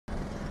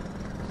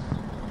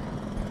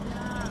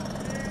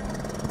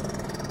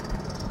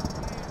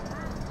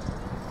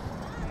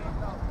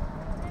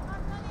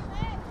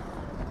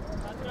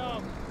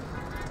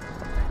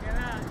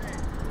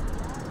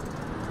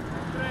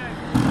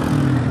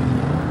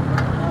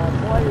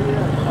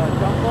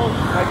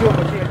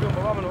jumbo, sí, el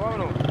jumbo, vámonos,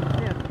 vámonos.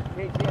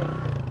 Sí, sí.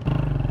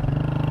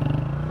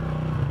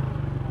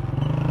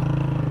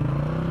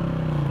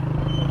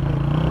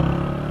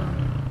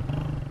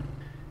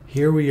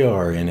 Here we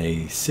are in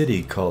a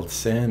city called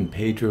San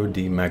Pedro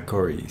de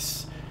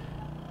Macoris.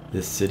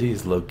 This city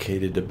is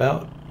located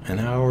about an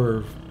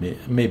hour,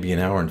 maybe an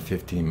hour and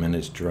 15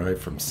 minutes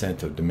drive from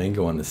Santo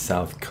Domingo on the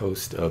south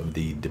coast of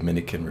the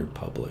Dominican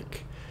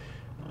Republic.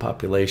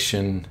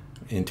 Population,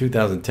 in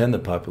 2010 the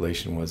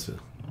population was a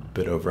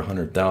bit over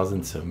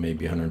 100,000, so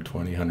maybe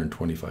 120,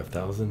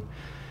 125,000.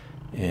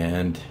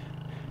 And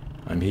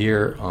I'm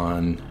here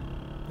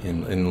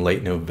in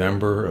late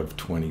November of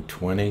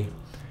 2020.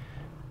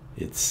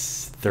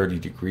 It's 30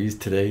 degrees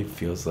today,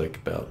 feels like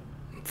about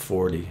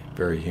 40,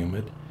 very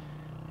humid.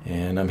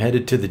 And I'm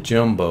headed to the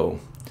Jumbo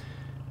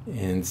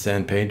in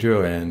San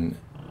Pedro and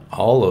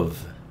all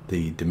of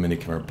the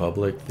Dominican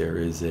Republic. There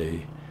is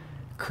a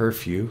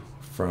curfew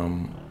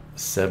from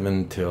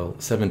 7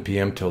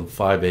 p.m. till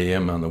 5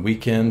 a.m. on the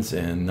weekends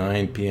and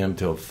 9 p.m.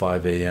 till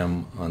 5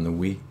 a.m. on the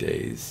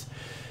weekdays.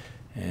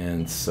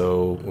 And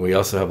so we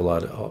also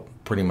have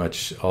pretty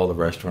much all the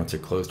restaurants are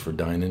closed for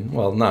dining.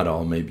 Well, not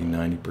all, maybe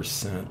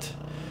 90%.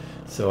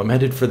 So I'm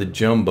headed for the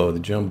Jumbo. The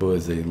Jumbo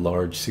is a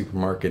large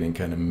supermarket and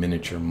kind of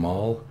miniature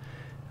mall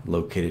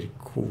located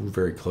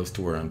very close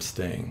to where I'm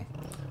staying.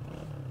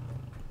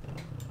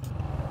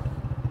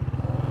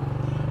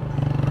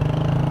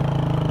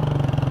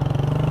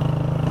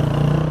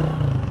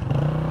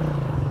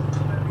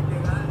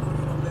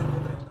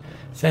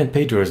 San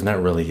Pedro is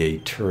not really a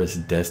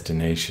tourist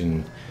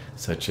destination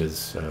such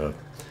as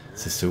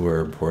Sosúa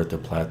or Puerto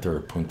Plata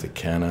or Punta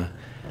Cana.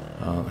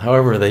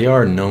 However, they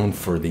are known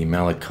for the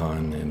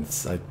Malecon, and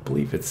I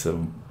believe it's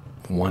a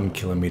 1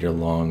 kilometer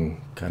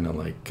long kind of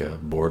like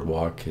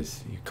boardwalk,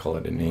 as you call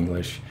it in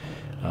English,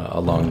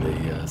 along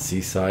the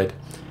seaside.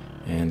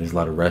 And there's a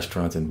lot of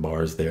restaurants and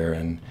bars there.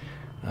 And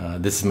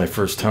this is my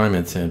first time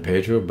in San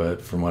Pedro,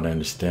 but from what I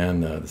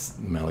understand, this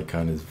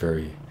Malecon is a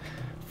very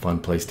fun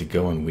place to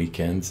go on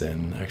weekends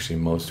and actually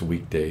most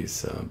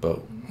weekdays. But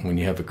when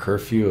you have a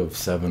curfew of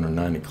 7 or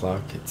 9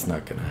 o'clock, it's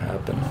not going to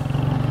happen.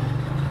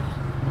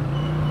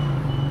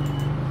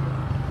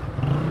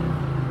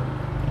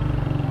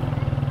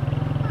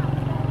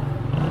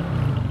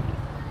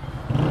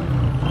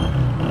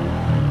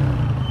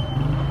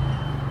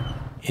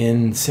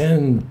 In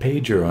San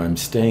Pedro, I'm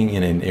staying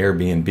in an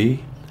Airbnb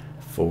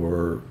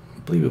for, I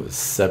believe it was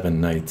 7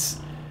 nights.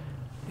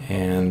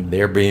 And the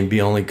Airbnb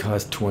only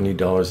cost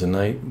 $20 a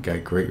night.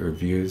 Got great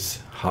reviews,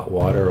 hot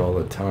water all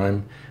the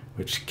time,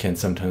 which can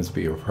sometimes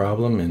be a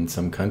problem in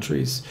some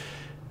countries.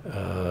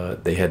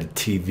 They had a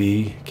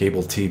TV,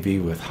 cable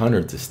TV with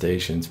hundreds of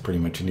stations, pretty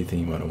much anything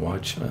you want to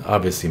watch.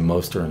 Obviously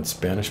most are in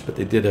Spanish, but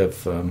they did have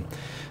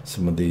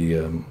some of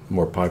the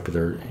more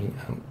popular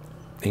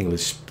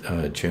English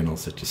channels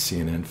such as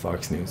CNN,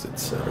 Fox News,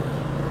 etc.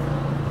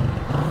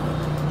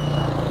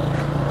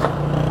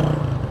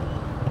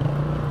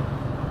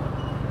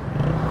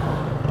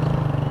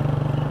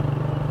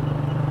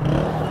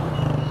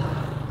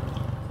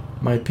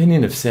 My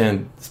opinion of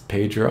San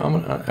Pedro,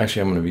 I'm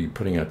going to be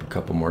putting up a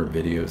couple more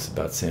videos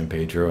about San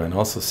Pedro and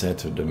also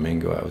Santo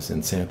Domingo. I was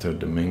in Santo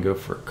Domingo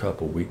for a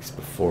couple weeks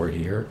before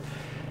here,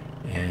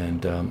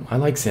 and I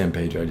like San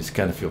Pedro. I just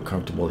kind of feel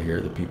comfortable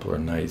here. The people are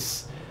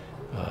nice.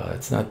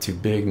 It's not too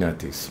big, not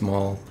too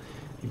small.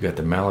 You've got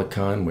the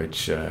Malecon,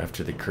 which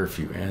after the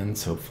curfew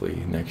ends,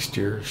 hopefully next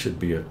year, should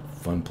be a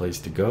fun place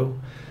to go.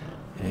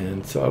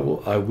 And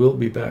so I will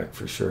be back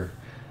for sure.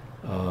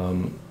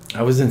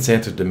 I was in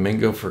Santo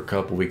Domingo for a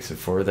couple weeks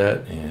before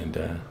that, and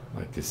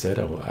like I said,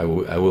 I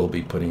will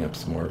be putting up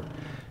some more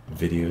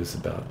videos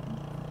about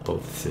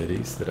both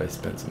cities that I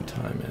spent some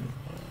time in.